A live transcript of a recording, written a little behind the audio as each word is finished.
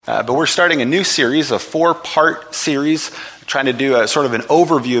But we're starting a new series, a 4-part series, trying to do a sort of an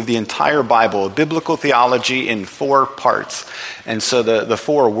overview of the entire Bible, biblical theology in 4 parts. And so the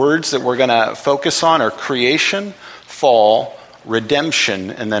 4 words that we're going to focus on are creation, fall,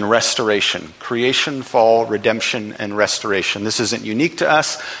 redemption, and then restoration. Creation, fall, redemption, and restoration. This isn't unique to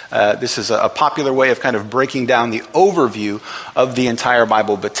us. This is a popular way of kind of breaking down the overview of the entire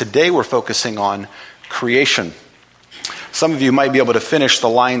Bible. But today we're focusing on creation. Some of you might be able to finish the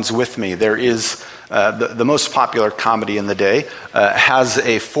lines with me. There is the most popular comedy in the day has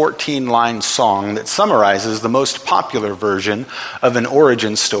a 14-line song that summarizes the most popular version of an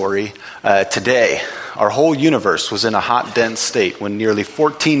origin story today. Our whole universe was in a hot, dense state when nearly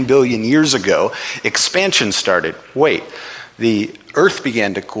 14 billion years ago, expansion started. Wait, the earth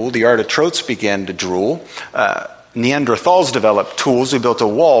began to cool, the artichokes began to drool, Neanderthals developed tools, we built a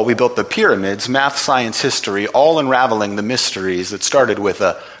wall, we built the pyramids, math, science, history, all unraveling the mysteries that started with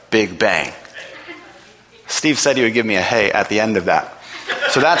a big bang. Steve said he would give me a hey at the end of that.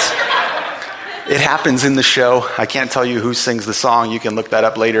 So it happens in the show. I can't tell you who sings the song. You can look that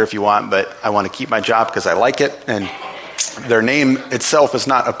up later if you want, but I want to keep my job because I like it, and their name itself is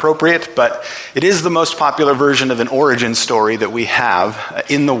not appropriate, but it is the most popular version of an origin story that we have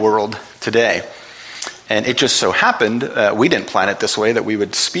in the world today. And it just so happened, we didn't plan it this way, that we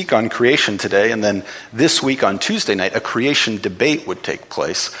would speak on creation today, and then this week on Tuesday night, a creation debate would take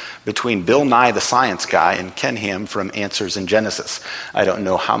place between Bill Nye, the science guy, and Ken Ham from Answers in Genesis. I don't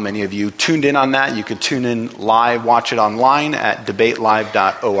know how many of you tuned in on that. You could tune in live, watch it online at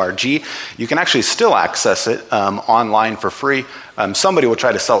debatelive.org. You can actually still access it online for free. Somebody will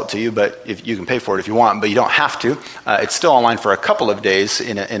try to sell it to you, but if you can pay for it if you want, but you don't have to. It's still online for a couple of days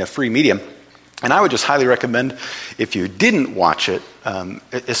in a free medium. And I would just highly recommend, if you didn't watch it,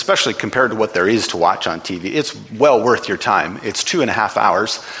 especially compared to what there is to watch on TV, it's well worth your time. It's 2.5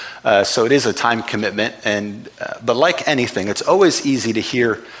 hours, so it is a time commitment. But like anything, it's always easy to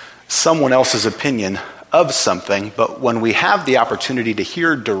hear someone else's opinion of something, but when we have the opportunity to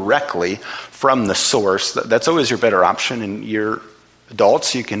hear directly from the source, that's always your better option, and you're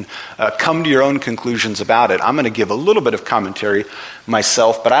adults, you can come to your own conclusions about it. I'm going to give a little bit of commentary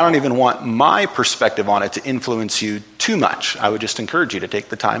myself, but I don't even want my perspective on it to influence you too much. I would just encourage you to take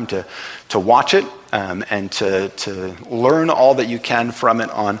the time to watch it and to learn all that you can from it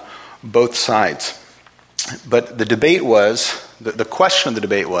on both sides. But the debate was, the question of the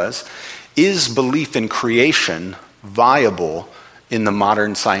debate was, is belief in creation viable in the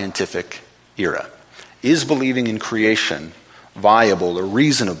modern scientific era? Is believing in creation viable or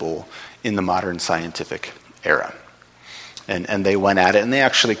reasonable in the modern scientific era? And they went at it, and they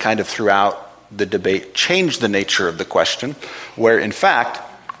actually kind of throughout the debate changed the nature of the question, where in fact,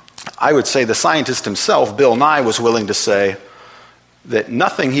 I would say the scientist himself, Bill Nye, was willing to say that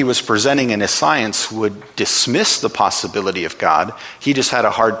nothing he was presenting in his science would dismiss the possibility of God. He just had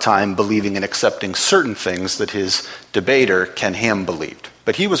a hard time believing and accepting certain things that his debater, Ken Ham, believed.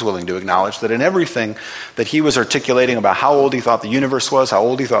 But he was willing to acknowledge that in everything that he was articulating about how old he thought the universe was, how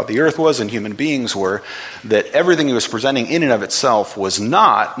old he thought the earth was, and human beings were, that everything he was presenting in and of itself was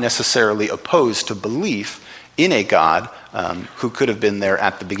not necessarily opposed to belief in a God who could have been there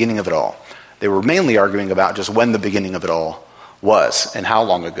at the beginning of it all. They were mainly arguing about just when the beginning of it all was and how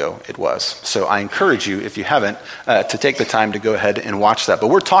long ago it was. So I encourage you, if you haven't, to take the time to go ahead and watch that. But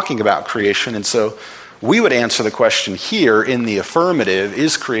we're talking about creation, and so we would answer the question here in the affirmative: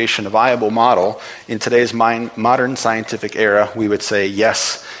 is creation a viable model in today's modern scientific era? We would say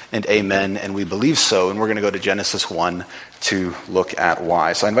yes and amen, and we believe so. And we're going to go to Genesis 1 to look at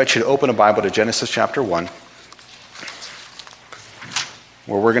why. So I invite you to open a Bible to Genesis chapter 1,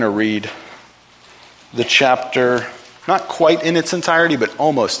 where we're going to read the chapter, not quite in its entirety, but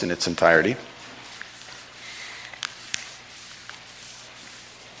almost in its entirety.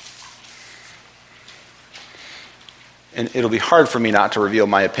 And it'll be hard for me not to reveal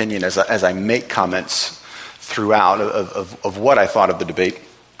my opinion as I make comments throughout of what I thought of the debate.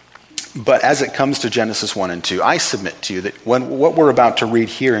 But as it comes to Genesis 1 and 2, I submit to you that what we're about to read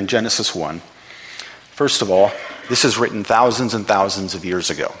here in Genesis 1, first of all, this is written thousands and thousands of years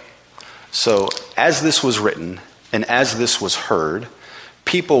ago. So as this was written and as this was heard,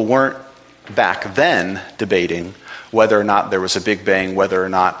 people weren't back then debating whether or not there was a Big Bang, whether or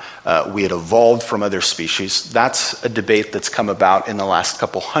not we had evolved from other species. That's a debate that's come about in the last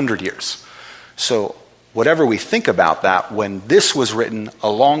couple hundred years. So whatever we think about that, when this was written a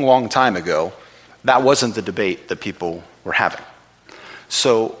long, long time ago, that wasn't the debate that people were having.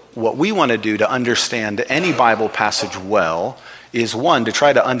 So what we want to do to understand any Bible passage well is, one, to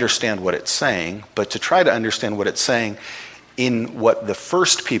try to understand what it's saying, but to try to understand what it's saying in what the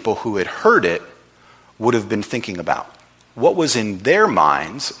first people who had heard it would have been thinking about. What was in their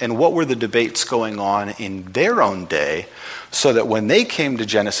minds and what were the debates going on in their own day, so that when they came to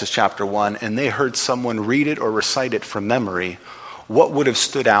Genesis chapter 1 and they heard someone read it or recite it from memory, what would have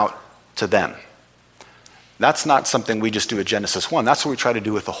stood out to them? That's not something we just do at Genesis 1. That's what we try to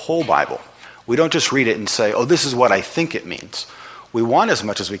do with the whole Bible. We don't just read it and say, oh, this is what I think it means. We want as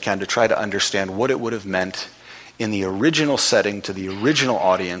much as we can to try to understand what it would have meant in the original setting to the original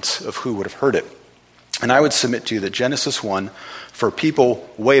audience of who would have heard it. And I would submit to you that Genesis 1, for people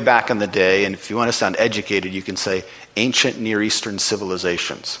way back in the day, and if you want to sound educated, you can say ancient Near Eastern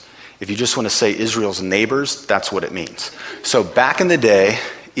civilizations. If you just want to say Israel's neighbors, that's what it means. So back in the day,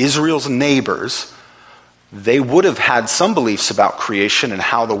 Israel's neighbors, they would have had some beliefs about creation and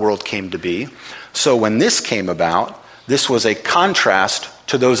how the world came to be. So when this came about, this was a contrast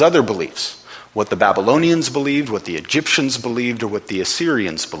to those other beliefs. What the Babylonians believed, what the Egyptians believed, or what the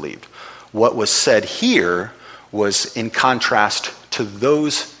Assyrians believed. What was said here was in contrast to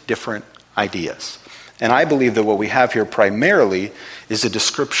those different ideas. And I believe that what we have here primarily is a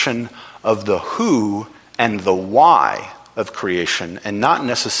description of the who and the why of creation, and not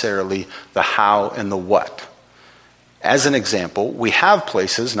necessarily the how and the what. As an example, we have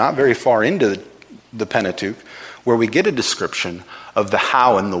places not very far into the Pentateuch where we get a description of the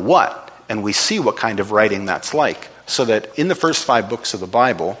how and the what, and we see what kind of writing that's like. So that in the first 5 books of the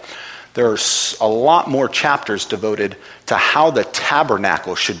Bible, there are a lot more chapters devoted to how the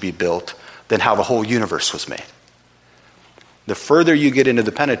tabernacle should be built than how the whole universe was made. The further you get into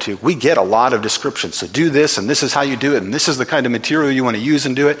the Pentateuch, we get a lot of descriptions. So do this, and this is how you do it, and this is the kind of material you want to use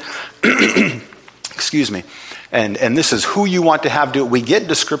and do it. Excuse me. And this is who you want to have do it. We get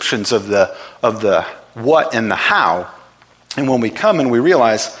descriptions of the what and the how. And when we come and we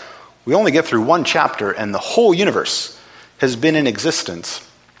realize we only get through one chapter and the whole universe has been in existence,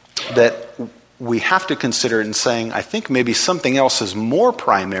 that we have to consider it in saying, I think maybe something else is more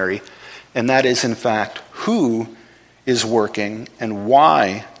primary, and that is, in fact, who is working and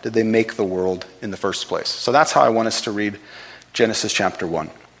why did they make the world in the first place. So that's how I want us to read Genesis chapter 1.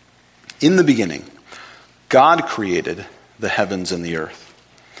 In the beginning, God created the heavens and the earth.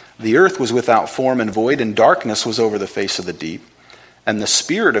 The earth was without form and void, and darkness was over the face of the deep, and the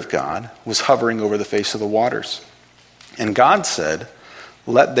Spirit of God was hovering over the face of the waters. And God said,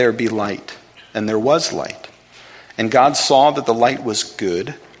 let there be light, and there was light. And God saw that the light was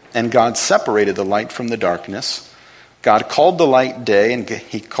good, and God separated the light from the darkness. God called the light day, and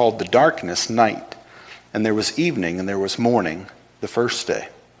he called the darkness night. And there was evening, and there was morning, the first day.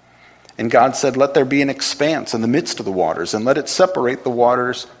 And God said, let there be an expanse in the midst of the waters, and let it separate the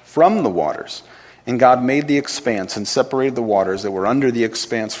waters from the waters. And God made the expanse, and separated the waters that were under the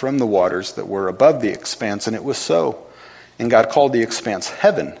expanse from the waters that were above the expanse, and it was so. And God called the expanse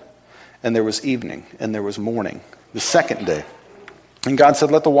heaven, and there was evening, and there was morning, the second day. And God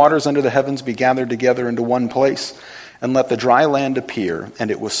said, let the waters under the heavens be gathered together into one place, and let the dry land appear, and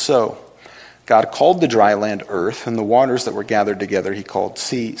it was so. God called the dry land earth, and the waters that were gathered together he called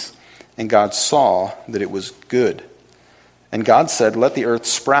seas. And God saw that it was good. And God said, let the earth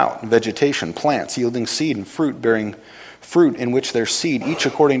sprout, vegetation, plants, yielding seed, and fruit, bearing fruit in which their seed, each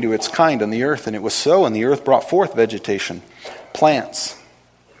according to its kind on the earth. And it was so, and the earth brought forth vegetation, plants,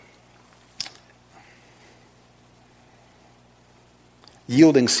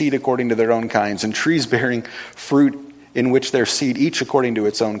 yielding seed according to their own kinds, and trees bearing fruit in which their seed, each according to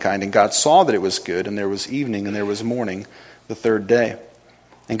its own kind. And God saw that it was good, and there was evening, and there was morning, the third day.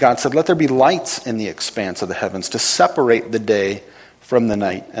 And God said, let there be lights in the expanse of the heavens to separate the day from the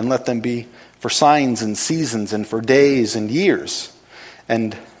night, and let them be for signs and seasons and for days and years.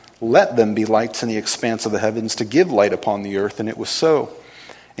 And let them be lights in the expanse of the heavens to give light upon the earth. And it was so.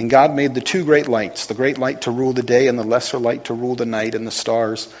 And God made the 2 great lights, the great light to rule the day and the lesser light to rule the night, and the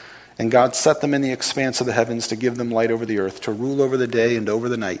stars. And God set them in the expanse of the heavens to give them light over the earth, to rule over the day and over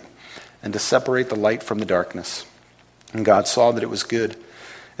the night, and to separate the light from the darkness. And God saw that it was good.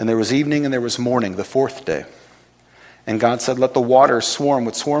 And there was evening and there was morning, the 4th day. And God said, let the waters swarm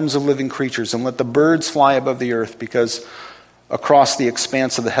with swarms of living creatures, and let the birds fly above the earth, because across the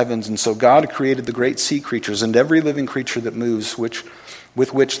expanse of the heavens. And so God created the great sea creatures, and every living creature that moves,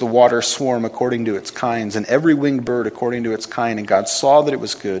 with which the waters swarm according to its kinds, and every winged bird according to its kind. And God saw that it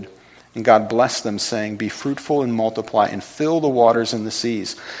was good. And God blessed them, saying, be fruitful and multiply, and fill the waters and the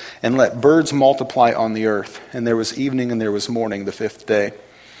seas, and let birds multiply on the earth. And there was evening and there was morning, the 5th day.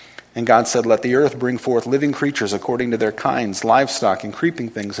 And God said, let the earth bring forth living creatures according to their kinds, livestock and creeping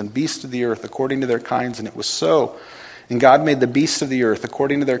things, and beasts of the earth according to their kinds. And it was so. And God made the beasts of the earth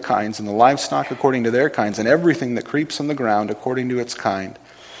according to their kinds, and the livestock according to their kinds, and everything that creeps on the ground according to its kind.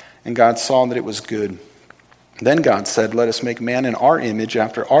 And God saw that it was good. Then God said, let us make man in our image,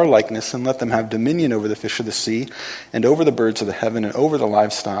 after our likeness, and let them have dominion over the fish of the sea, and over the birds of the heaven, and over the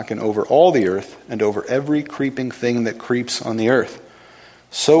livestock, and over all the earth, and over every creeping thing that creeps on the earth.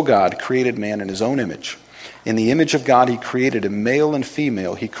 So God created man in his own image. In the image of God he created him, male and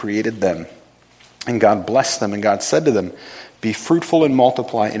female he created them. And God blessed them, and God said to them, be fruitful and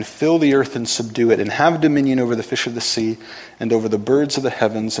multiply, and fill the earth and subdue it, and have dominion over the fish of the sea, and over the birds of the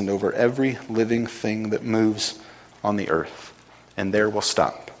heavens, and over every living thing that moves on the earth. And there we'll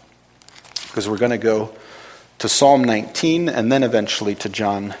stop, because we're going to go to Psalm 19, and then eventually to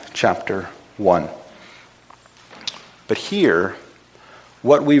John chapter 1. But here,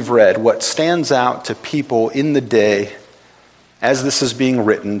 what we've read, what stands out to people in the day as this is being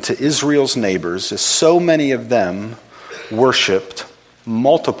written to Israel's neighbors, is so many of them worshipped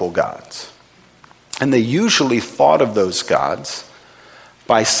multiple gods. And they usually thought of those gods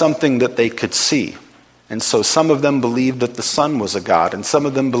by something that they could see. And so some of them believed that the sun was a god, and some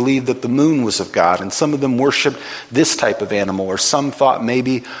of them believed that the moon was a god, and some of them worshipped this type of animal, or some thought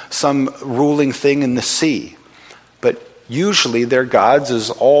maybe some ruling thing in the sea. But usually their gods,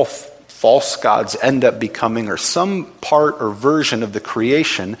 as all false gods end up becoming, or some part or version of the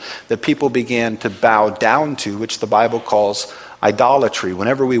creation that people began to bow down to, which the Bible calls idolatry.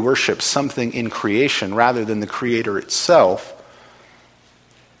 Whenever we worship something in creation rather than the Creator itself,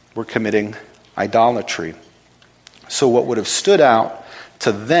 we're committing idolatry. So what would have stood out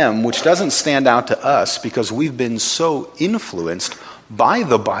to them, which doesn't stand out to us because we've been so influenced by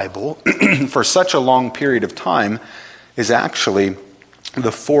the Bible for such a long period of time, is actually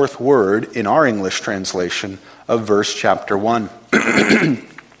the fourth word in our English translation of verse chapter 1.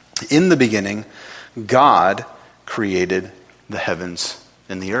 In the beginning, God created the heavens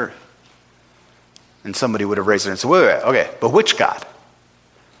and the earth. And somebody would have raised it and said, wait, okay, but which God?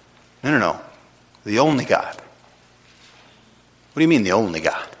 No. The only God. What do you mean the only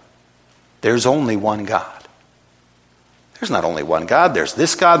God? There's only one God. There's not only one God. There's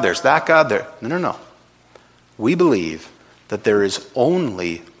this God, there's that God. No. We believe that there is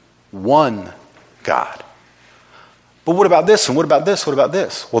only one God. But what about this, and what about this, what about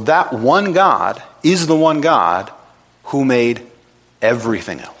this? Well, that one God is the one God who made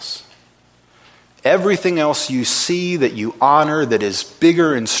everything else. Everything else you see that you honor that is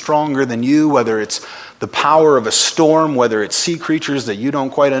bigger and stronger than you, whether it's the power of a storm, whether it's sea creatures that you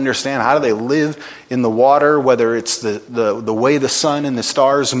don't quite understand, how do they live in the water, whether it's the way the sun and the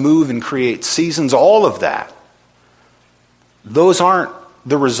stars move and create seasons, all of that. Those aren't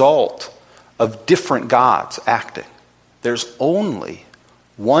the result of different gods acting. There's only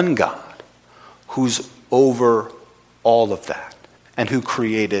one God who's over all of that and who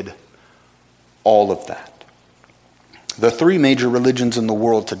created all of that. The three major religions in the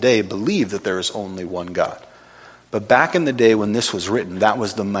world today believe that there is only one God. But back in the day when this was written, that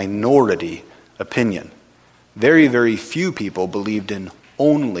was the minority opinion. Very, very few people believed in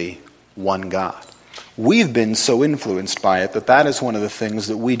only one God. We've been so influenced by it that is one of the things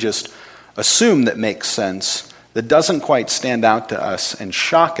that we just assume that makes sense, that doesn't quite stand out to us and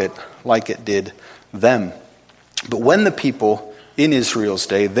shock it like it did them. But when the people in Israel's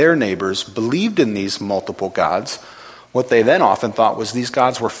day, their neighbors, believed in these multiple gods, what they then often thought was these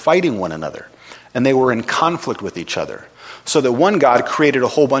gods were fighting one another, and they were in conflict with each other. So that one God created a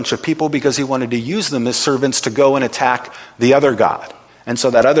whole bunch of people because he wanted to use them as servants to go and attack the other God. And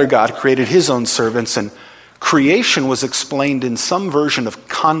so that other God created his own servants, and creation was explained in some version of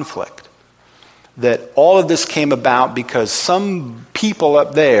conflict. That all of this came about because some people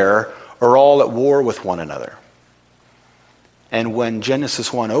up there are all at war with one another. And when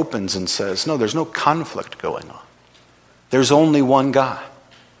Genesis 1 opens and says, no, there's no conflict going on. There's only one God.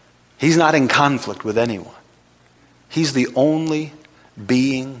 He's not in conflict with anyone. He's the only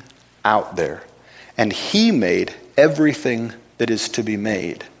being out there. And he made everything that is to be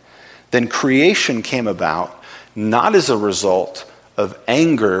made. Then creation came about not as a result of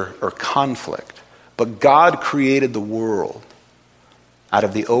anger or conflict, but God created the world out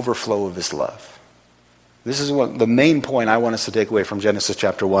of the overflow of his love. This is what the main point I want us to take away from Genesis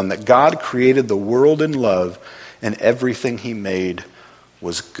chapter 1, that God created the world in love, and everything he made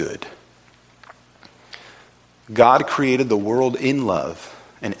was good. God created the world in love,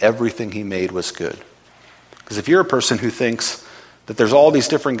 and everything he made was good. Because if you're a person who thinks that there's all these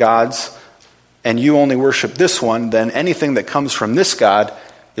different gods, and you only worship this one, then anything that comes from this God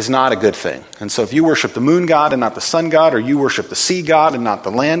is not a good thing. And so if you worship the moon god and not the sun god, or you worship the sea god and not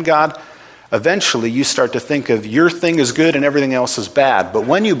the land god, eventually you start to think of your thing is good and everything else is bad. But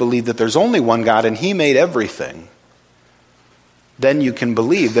when you believe that there's only one God and he made everything, then you can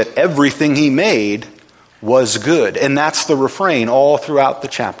believe that everything he made was good. And that's the refrain all throughout the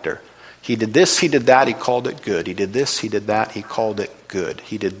chapter. He did this, he did that, he called it good. He did this, he did that, he called it good.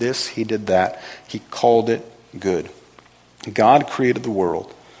 He did this, he did that, he called it good. God created the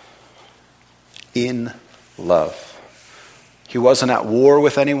world in love. He wasn't at war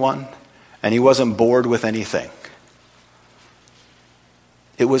with anyone, and he wasn't bored with anything.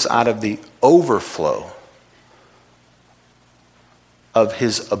 It was out of the overflow of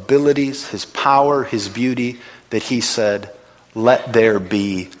his abilities, his power, his beauty, that he said, let there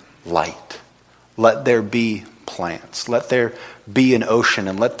be light. Let there be plants. Let there be an ocean,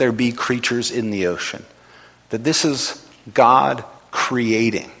 and let there be creatures in the ocean. That this is God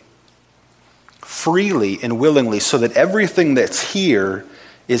creating freely and willingly, so that everything that's here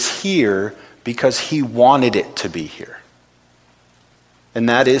is here because he wanted it to be here. And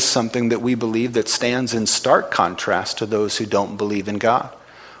that is something that we believe that stands in stark contrast to those who don't believe in God.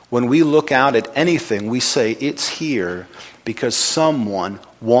 When we look out at anything, we say it's here because someone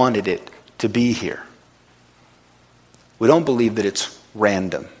wanted it to be here. We don't believe that it's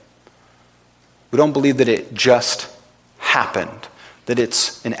random. We don't believe that it just happened, that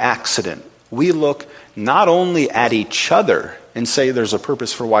it's an accident. We look not only at each other and say there's a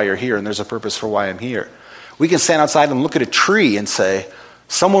purpose for why you're here and there's a purpose for why I'm here. We can stand outside and look at a tree and say,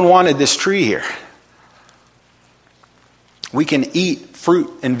 someone wanted this tree here. We can eat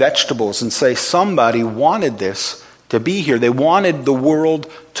fruit and vegetables and say somebody wanted this to be here. They wanted the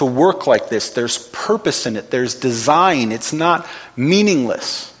world to work like this. There's purpose in it. There's design. It's not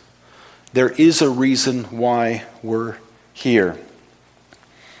meaningless. There is a reason why we're here.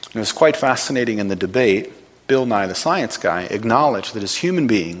 It was quite fascinating in the debate. Bill Nye, the science guy, acknowledged that as human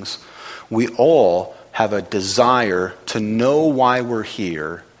beings, we all have a desire to know why we're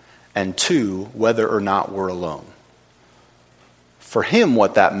here, and two, whether or not we're alone. For him,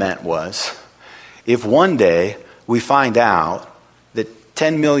 what that meant was, if one day we find out that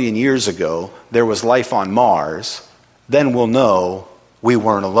 10 million years ago there was life on Mars, then we'll know we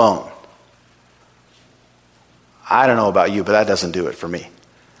weren't alone. I don't know about you, but that doesn't do it for me.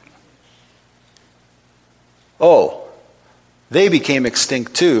 Oh, they became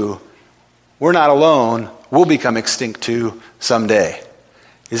extinct too. We're not alone. We'll become extinct too someday.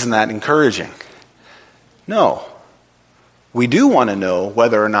 Isn't that encouraging? No. We do want to know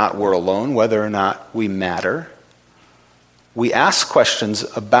whether or not we're alone, whether or not we matter. We ask questions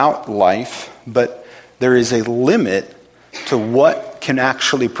about life, but there is a limit to what can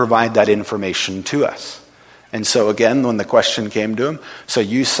actually provide that information to us. And so again, when the question came to him, so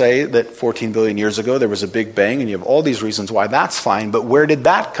you say that 14 billion years ago there was a Big Bang, and you have all these reasons why that's fine, but where did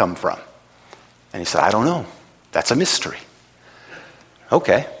that come from? And he said, I don't know. That's a mystery.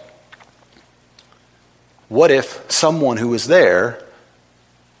 Okay. What if someone who was there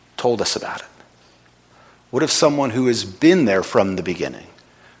told us about it? What if someone who has been there from the beginning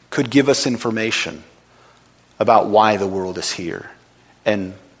could give us information about why the world is here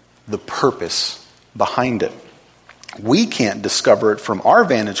and the purpose behind it? We can't discover it from our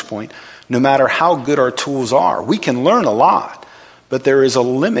vantage point, no matter how good our tools are. We can learn a lot, but there is a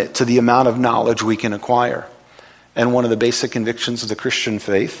limit to the amount of knowledge we can acquire. And one of the basic convictions of the Christian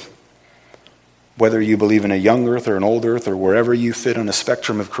faith, whether you believe in a young earth or an old earth or wherever you fit on a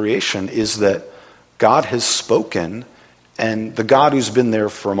spectrum of creation, is that God has spoken, and the God who's been there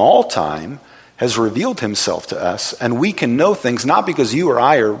from all time has revealed himself to us, and we can know things not because you or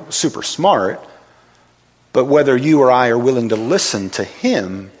I are super smart, but whether you or I are willing to listen to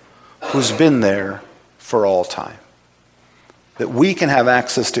him who's been there for all time. That we can have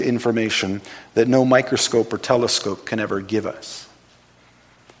access to information that no microscope or telescope can ever give us,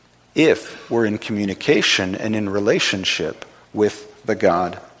 if we're in communication and in relationship with the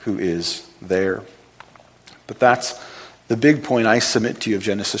God who is there. But that's the big point I submit to you of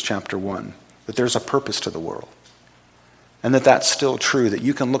Genesis chapter 1, that there's a purpose to the world. And that that's still true, that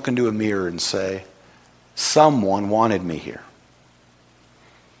you can look into a mirror and say, someone wanted me here.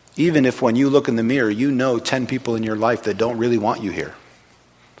 Even if when you look in the mirror, you know 10 people in your life that don't really want you here.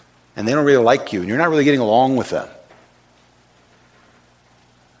 And they don't really like you, and you're not really getting along with them.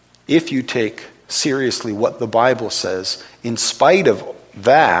 If you take seriously what the Bible says, in spite of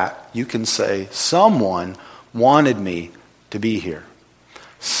that, you can say, someone wanted me to be here.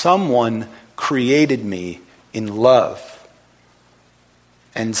 Someone created me in love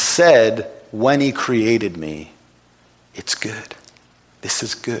and said, when he created me, it's good. This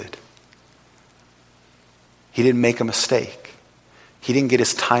is good. He didn't make a mistake. He didn't get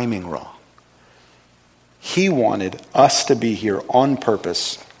his timing wrong. He wanted us to be here on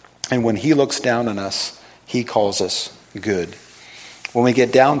purpose. And when he looks down on us, he calls us good. When we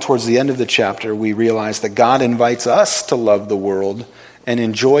get down towards the end of the chapter, we realize that God invites us to love the world and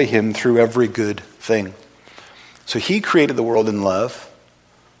enjoy him through every good thing. So he created the world in love.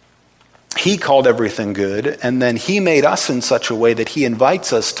 He called everything good, and then he made us in such a way that he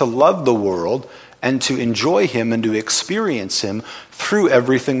invites us to love the world and to enjoy him and to experience him through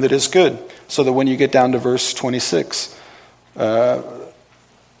everything that is good. So that when you get down to verse 26, verse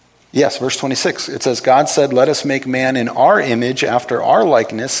 26, it says, God said, let us make man in our image after our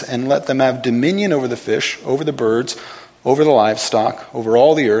likeness, and let them have dominion over the fish, over the birds, over the livestock, over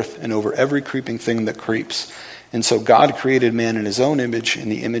all the earth, and over every creeping thing that creeps. And so God created man in his own image. In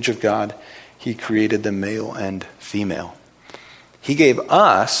the image of God, he created them male and female. He gave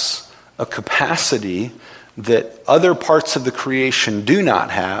us a capacity that other parts of the creation do not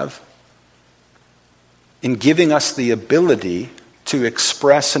have in giving us the ability to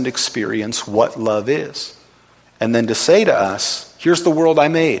express and experience what love is. And then to say to us, here's the world I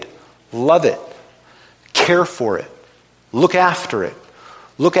made. Love it. Care for it. Look after it.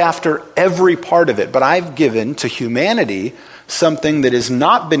 Look after every part of it. But I've given to humanity something that has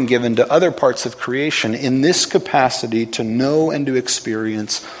not been given to other parts of creation in this capacity to know and to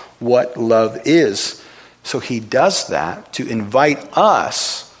experience what love is. So he does that to invite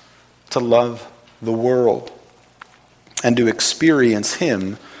us to love the world and to experience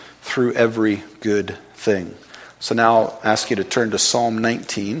him through every good thing. So now I'll ask you to turn to Psalm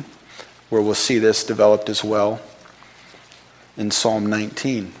 19, where we'll see this developed as well. In Psalm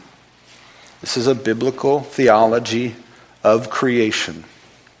 19. This is a biblical theology of creation.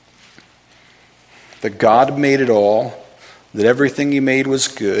 That God made it all, that everything he made was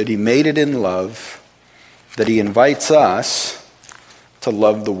good, he made it in love, that he invites us to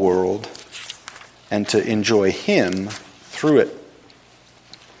love the world and to enjoy him through it.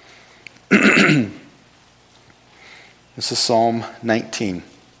 This is Psalm 19.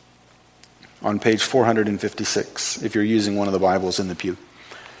 On page 456, if you're using one of the Bibles in the pew.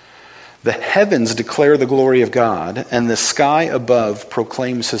 The heavens declare the glory of God, and the sky above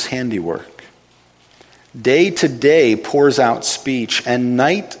proclaims his handiwork. Day to day pours out speech, and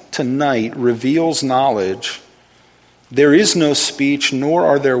night to night reveals knowledge. There is no speech, nor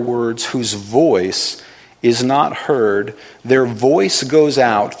are there words whose voice is not heard. Their voice goes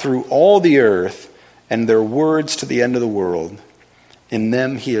out through all the earth, and their words to the end of the world. In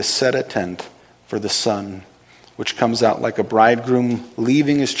them he has set a tent for the sun, which comes out like a bridegroom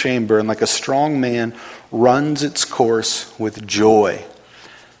leaving his chamber, and like a strong man runs its course with joy.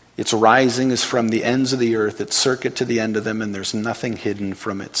 Its rising is from the ends of the earth, its circuit to the end of them, and there's nothing hidden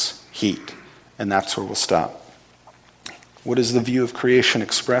from its heat. And that's where we'll stop. What is the view of creation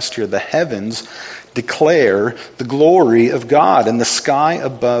expressed here? The heavens declare the glory of God, and the sky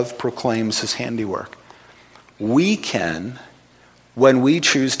above proclaims his handiwork. We can, when we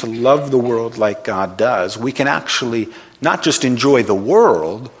choose to love the world like God does, we can actually not just enjoy the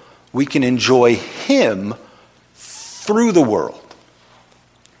world, we can enjoy him through the world.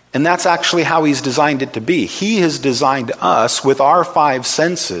 And that's actually how he's designed it to be. He has designed us with our five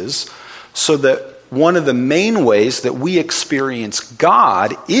senses so that one of the main ways that we experience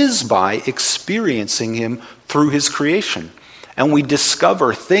God is by experiencing him through his creation. And we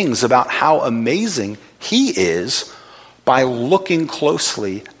discover things about how amazing he is by looking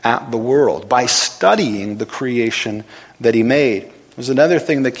closely at the world, by studying the creation that he made. There's another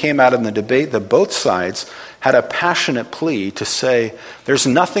thing that came out in the debate that both sides had a passionate plea to say there's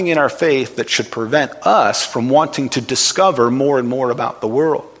nothing in our faith that should prevent us from wanting to discover more and more about the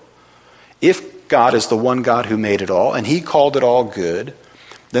world. If God is the one God who made it all, and he called it all good,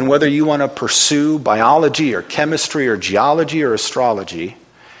 then whether you want to pursue biology or chemistry or geology or astrology,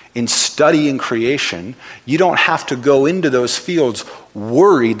 in studying creation, you don't have to go into those fields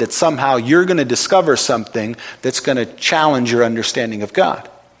worried that somehow you're going to discover something that's going to challenge your understanding of God,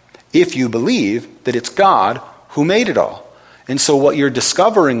 if you believe that it's God who made it all. And so what you're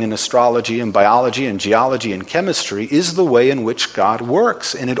discovering in astrology and biology and geology and chemistry is the way in which God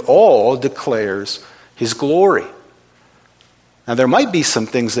works, and it all declares his glory. Now, there might be some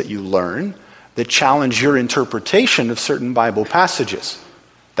things that you learn that challenge your interpretation of certain Bible passages.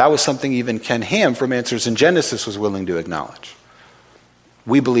 That was something even Ken Ham from Answers in Genesis was willing to acknowledge.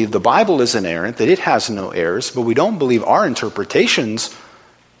 We believe the Bible is inerrant, that it has no errors, but we don't believe our interpretations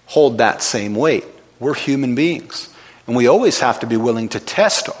hold that same weight. We're human beings. And we always have to be willing to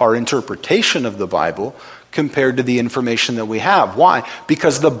test our interpretation of the Bible compared to the information that we have. Why?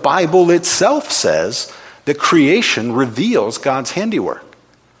 Because the Bible itself says that creation reveals God's handiwork.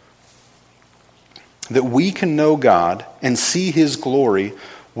 that we can know God and see his glory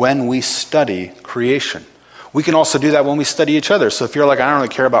when we study creation. We can also do that when we study each other. So if you're like, I don't really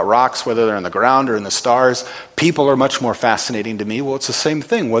care about rocks, whether they're in the ground or in the stars, people are much more fascinating to me. Well, it's the same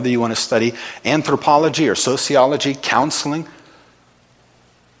thing, whether you want to study anthropology or sociology, counseling,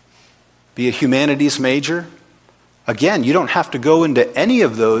 be a humanities major. Again, you don't have to go into any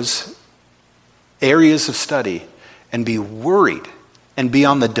of those areas of study and be worried and be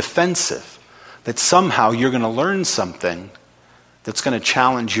on the defensive that somehow you're going to learn something that's going to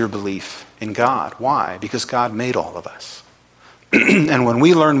challenge your belief in God. Why? Because God made all of us. And when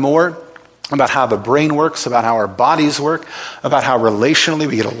we learn more about how the brain works, about how our bodies work, about how relationally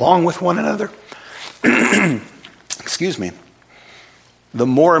we get along with one another, excuse me, the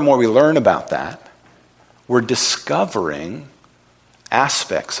more and more we learn about that, we're discovering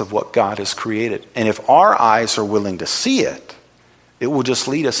aspects of what God has created. And if our eyes are willing to see it, it will just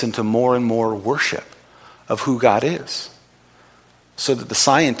lead us into more and more worship of who God is. So that the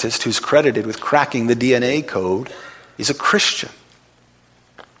scientist who's credited with cracking the DNA code is a Christian.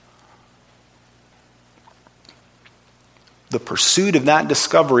 The pursuit of that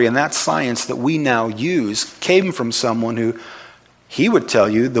discovery and that science that we now use came from someone who, he would tell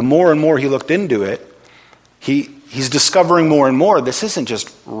you, the more and more he looked into it, he's discovering more and more. This isn't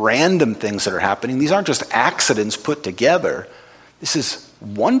just random things that are happening. These aren't just accidents put together. This is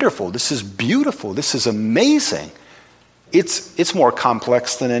wonderful. This is beautiful. This is amazing. It's more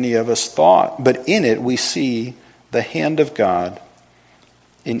complex than any of us thought, but in it we see the hand of God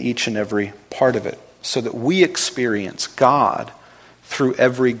in each and every part of it, so that we experience God through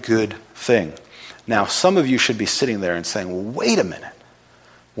every good thing. Now, some of you should be sitting there and saying, well, wait a minute.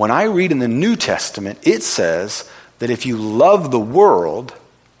 When I read in the New Testament, it says that if you love the world,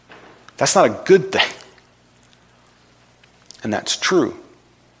 that's not a good thing. And that's true.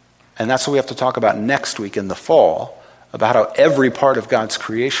 And that's what we have to talk about next week in the fall, about how every part of God's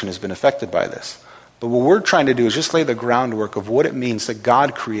creation has been affected by this. But what we're trying to do is just lay the groundwork of what it means that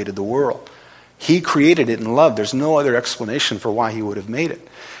God created the world. He created it in love. There's no other explanation for why he would have made it.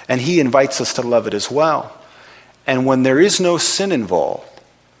 And he invites us to love it as well. And when there is no sin involved,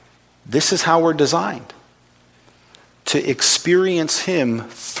 this is how we're designed. To experience him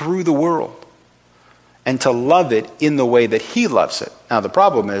through the world. And to love it in the way that he loves it. Now the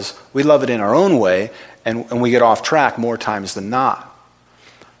problem is, we love it in our own way, and we get off track more times than not.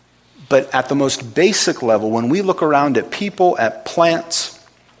 But at the most basic level, when we look around at people, at plants,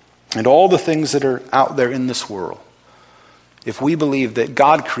 and all the things that are out there in this world, if we believe that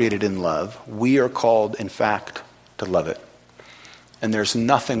God created in love, we are called, in fact, to love it. And there's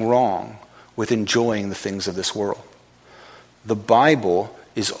nothing wrong with enjoying the things of this world. The Bible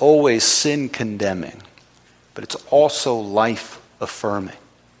is always sin condemning, but it's also life affirming.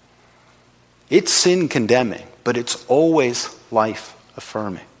 It's sin condemning, but it's always life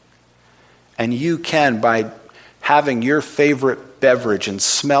affirming. And you can, by having your favorite beverage and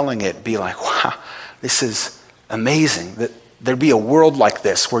smelling it, be like, wow, this is amazing. That there'd be a world like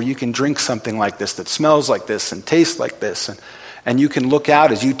this where you can drink something like this that smells like this and tastes like this. And you can look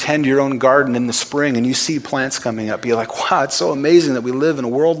out as you tend your own garden in the spring and you see plants coming up. You're like, wow, it's so amazing that we live in a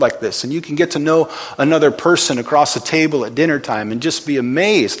world like this. And you can get to know another person across the table at dinner time and just be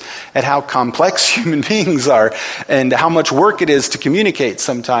amazed at how complex human beings are and how much work it is to communicate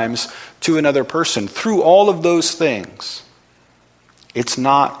sometimes to another person. Through all of those things, it's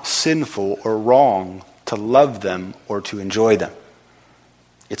not sinful or wrong to love them or to enjoy them.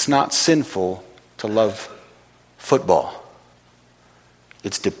 It's not sinful to love football.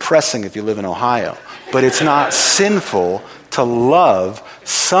 It's depressing if you live in Ohio, but it's not sinful to love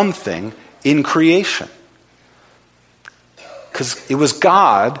something in creation. Because it was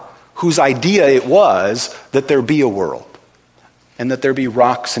God whose idea it was that there be a world, and that there be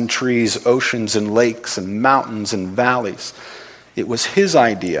rocks and trees, oceans and lakes and mountains and valleys. It was his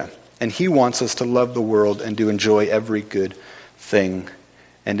idea, and he wants us to love the world and to enjoy every good thing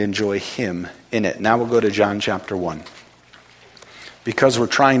and enjoy him in it. Now we'll go to John chapter 1. Because we're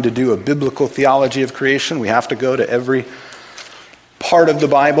trying to do a biblical theology of creation, we have to go to every part of the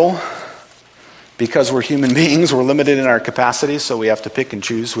Bible. Because we're human beings, we're limited in our capacities, so we have to pick and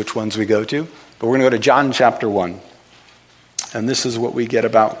choose which ones we go to. But we're going to go to John chapter 1. And this is what we get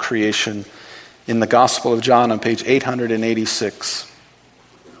about creation in the Gospel of John on page 886,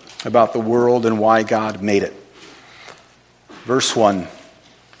 about the world and why God made it. Verse 1.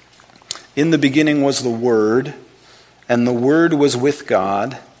 In the beginning was the Word, and the Word was with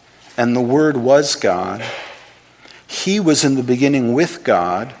God, and the Word was God. He was in the beginning with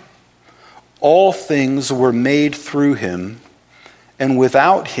God. All things were made through him, and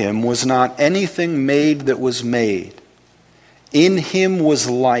without him was not anything made that was made. In him was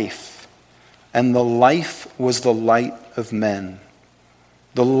life, and the life was the light of men.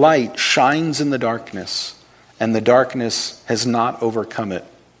 The light shines in the darkness, and the darkness has not overcome it.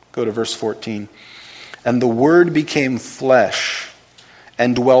 Go to verse 14. And the Word became flesh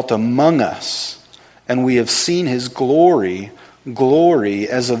and dwelt among us, and we have seen his glory, glory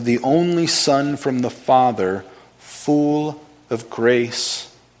as of the only Son from the Father, full of grace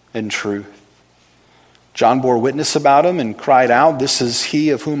and truth. John bore witness about him and cried out, "This is he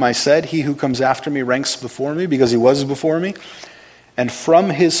of whom I said, he who comes after me ranks before me," because he was before me. And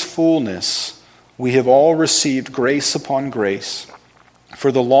from his fullness we have all received grace upon grace.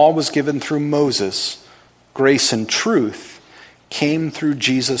 For the law was given through Moses. Grace and truth came through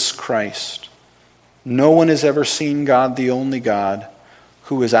Jesus Christ. No one has ever seen God, the only God,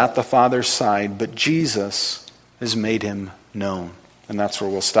 who is at the Father's side, but Jesus has made him known. And that's where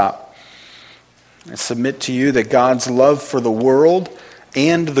we'll stop. I submit to you that God's love for the world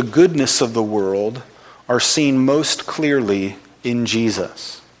and the goodness of the world are seen most clearly in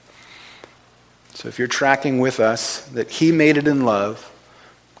Jesus. So if you're tracking with us, that he made it in love,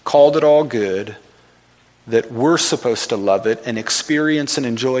 called it all good, that we're supposed to love it and experience and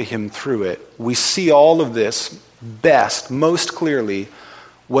enjoy him through it, we see all of this best, most clearly,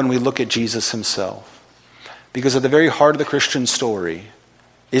 when we look at Jesus himself. Because at the very heart of the Christian story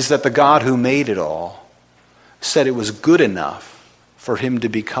is that the God who made it all said it was good enough for him to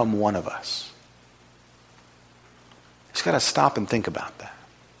become one of us. You've got to stop and think about that.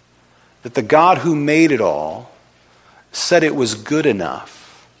 That the God who made it all said it was good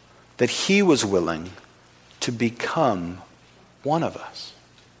enough that he was willing to become one of us.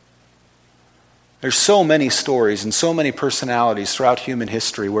 There's so many stories and so many personalities throughout human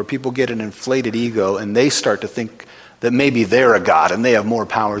history where people get an inflated ego and they start to think that maybe they're a God and they have more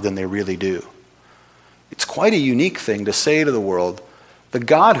power than they really do. It's quite a unique thing to say to the world, the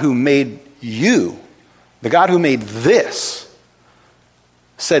God who made you, the God who made this,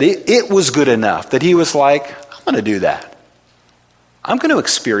 said it was good enough that he was like, I'm going to do that. I'm going to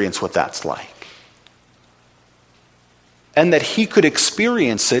experience what that's like. And that he could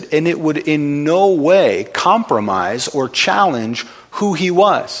experience it and it would in no way compromise or challenge who he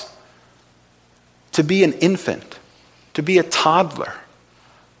was. To be an infant, to be a toddler,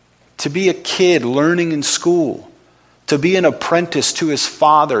 to be a kid learning in school, to be an apprentice to his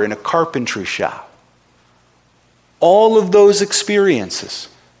father in a carpentry shop. All of those experiences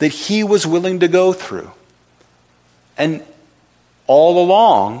that he was willing to go through. And all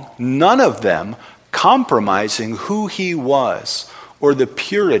along, none of them compromising who he was or the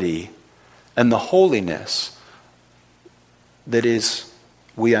purity and the holiness that is,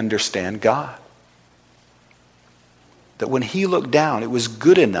 we understand God. That when he looked down, it was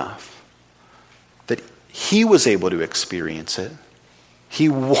good enough that he was able to experience it. He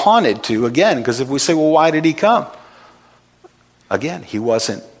wanted to, again, because if we say, well, why did he come? Again, he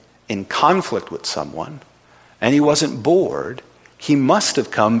wasn't in conflict with someone, and he wasn't bored. He must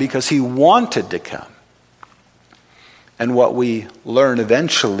have come because he wanted to come. And what we learn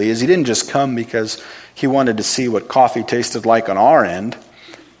eventually is he didn't just come because he wanted to see what coffee tasted like on our end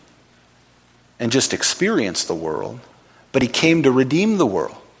and just experience the world, but he came to redeem the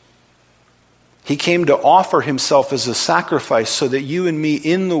world. He came to offer himself as a sacrifice so that you and me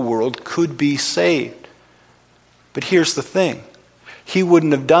in the world could be saved. But here's the thing. He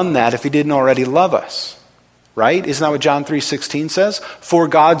wouldn't have done that if he didn't already love us. Right? Isn't that what John 3:16 says? For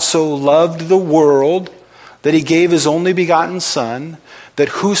God so loved the world that he gave his only begotten Son, that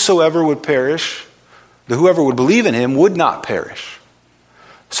whosoever would perish, that whoever would believe in him would not perish.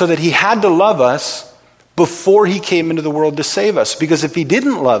 So that he had to love us before he came into the world to save us. Because if he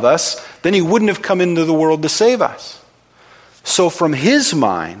didn't love us, then he wouldn't have come into the world to save us. So from his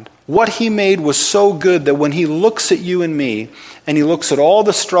mind, what he made was so good that when he looks at you and me, and he looks at all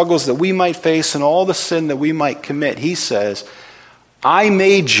the struggles that we might face and all the sin that we might commit, he says, I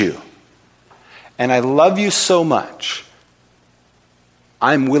made you, and I love you so much,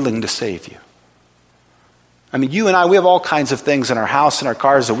 I'm willing to save you. I mean, you and I, we have all kinds of things in our house and our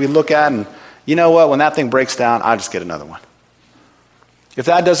cars that we look at, and you know what, when that thing breaks down, I'll just get another one. If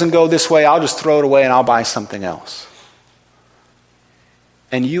that doesn't go this way, I'll just throw it away and I'll buy something else.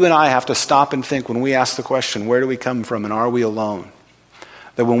 And you and I have to stop and think when we ask the question, where do we come from and are we alone?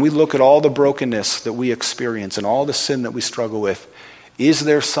 That when we look at all the brokenness that we experience and all the sin that we struggle with, is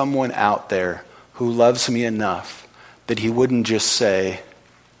there someone out there who loves me enough that he wouldn't just say,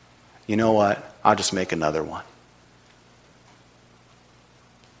 you know what, I'll just make another one?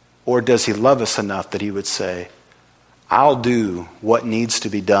 Or does he love us enough that he would say, I'll do what needs to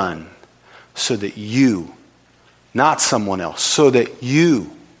be done so that you, not someone else, so that you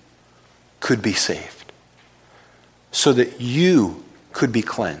could be saved, so that you could be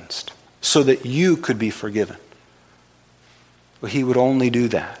cleansed, so that you could be forgiven. Well, he would only do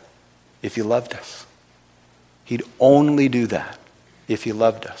that if he loved us. He'd only do that if he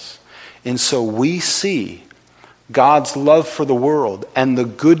loved us. And so we see God's love for the world and the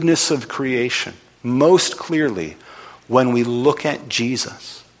goodness of creation most clearly when we look at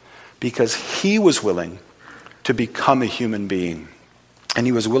Jesus, because he was willing to become a human being, and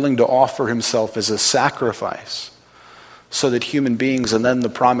he was willing to offer himself as a sacrifice so that human beings, and then the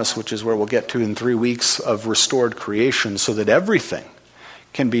promise, which is where we'll get to in 3 weeks, of restored creation, so that everything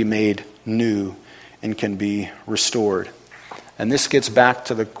can be made new and can be restored. And this gets back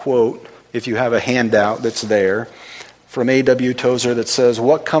to the quote, if you have a handout that's there, from A.W. Tozer that says,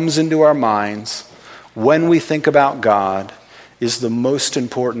 what comes into our minds when we think about God is the most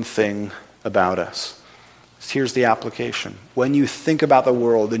important thing about us. Here's the application. When you think about the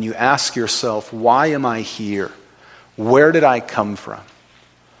world and you ask yourself, why am I here? Where did I come from?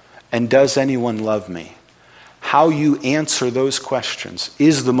 And does anyone love me? How you answer those questions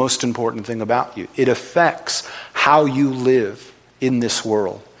is the most important thing about you. It affects how you live in this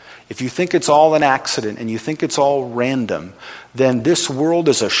world. If you think it's all an accident and you think it's all random, then this world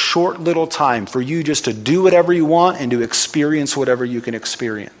is a short little time for you just to do whatever you want and to experience whatever you can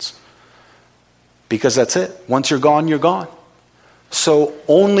experience. Because that's it. Once you're gone, you're gone. So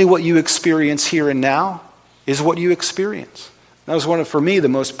only what you experience here and now is what you experience. That was one of, for me, the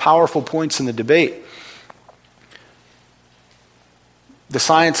most powerful points in the debate. The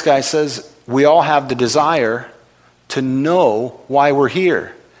science guy says we all have the desire to know why we're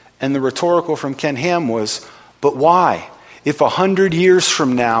here. And the rhetorical from Ken Ham was, but why? If 100 years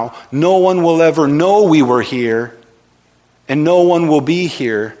from now, no one will ever know we were here, and no one will be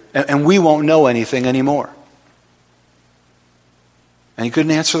here, and we won't know anything anymore. And he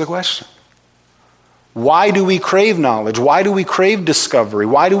couldn't answer the question. Why do we crave knowledge? Why do we crave discovery?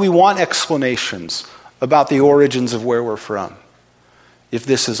 Why do we want explanations about the origins of where we're from, if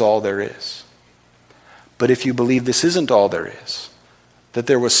this is all there is? But if you believe this isn't all there is, that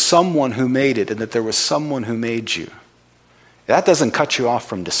there was someone who made it and that there was someone who made you, that doesn't cut you off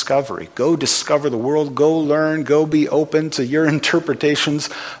from discovery. Go discover the world, go learn, go be open to your interpretations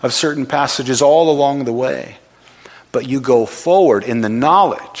of certain passages all along the way. But you go forward in the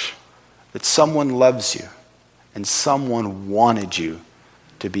knowledge that someone loves you and someone wanted you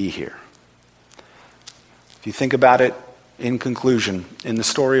to be here. If you think about it in conclusion, in the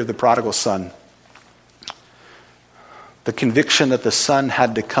story of the prodigal son, the conviction that the son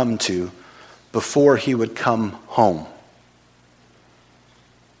had to come to before he would come home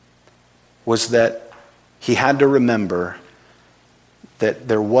was that he had to remember that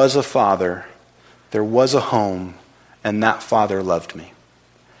there was a father, there was a home, and that father loved me.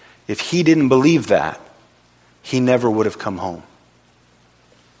 If he didn't believe that, he never would have come home.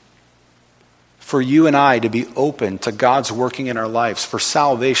 For you and I to be open to God's working in our lives, for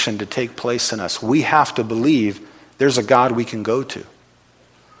salvation to take place in us, we have to believe there's a God we can go to.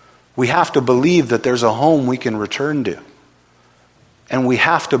 We have to believe that there's a home we can return to. And we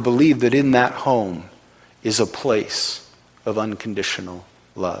have to believe that in that home is a place of unconditional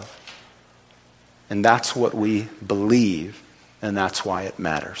love. And that's what we believe, and that's why it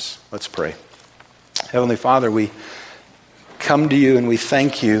matters. Let's pray. Heavenly Father, we come to you and we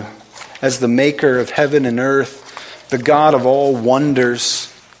thank you as the maker of heaven and earth, the God of all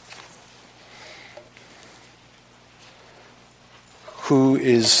wonders, who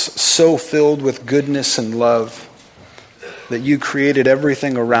is so filled with goodness and love that you created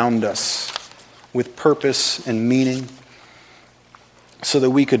everything around us with purpose and meaning so that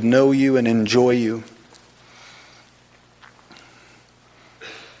we could know you and enjoy you.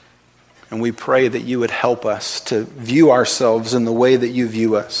 And we pray that you would help us to view ourselves in the way that you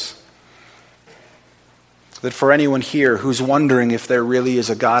view us. That for anyone here who's wondering if there really is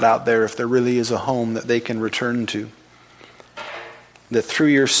a God out there, if there really is a home that they can return to, that through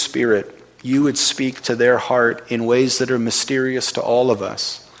your Spirit, you would speak to their heart in ways that are mysterious to all of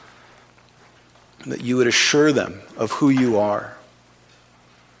us. That you would assure them of who you are,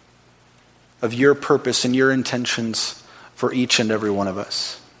 of your purpose and your intentions for each and every one of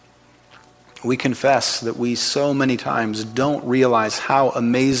us. We confess that we so many times don't realize how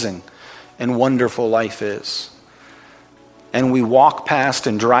amazing and wonderful life is. And we walk past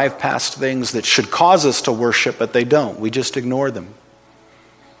and drive past things that should cause us to worship, but they don't. We just ignore them.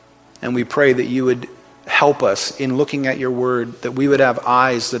 And we pray that you would help us in looking at your word, that we would have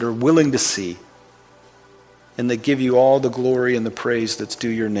eyes that are willing to see, and that give you all the glory and the praise that's due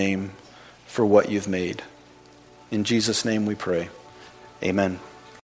your name for what you've made. In Jesus' name we pray. Amen.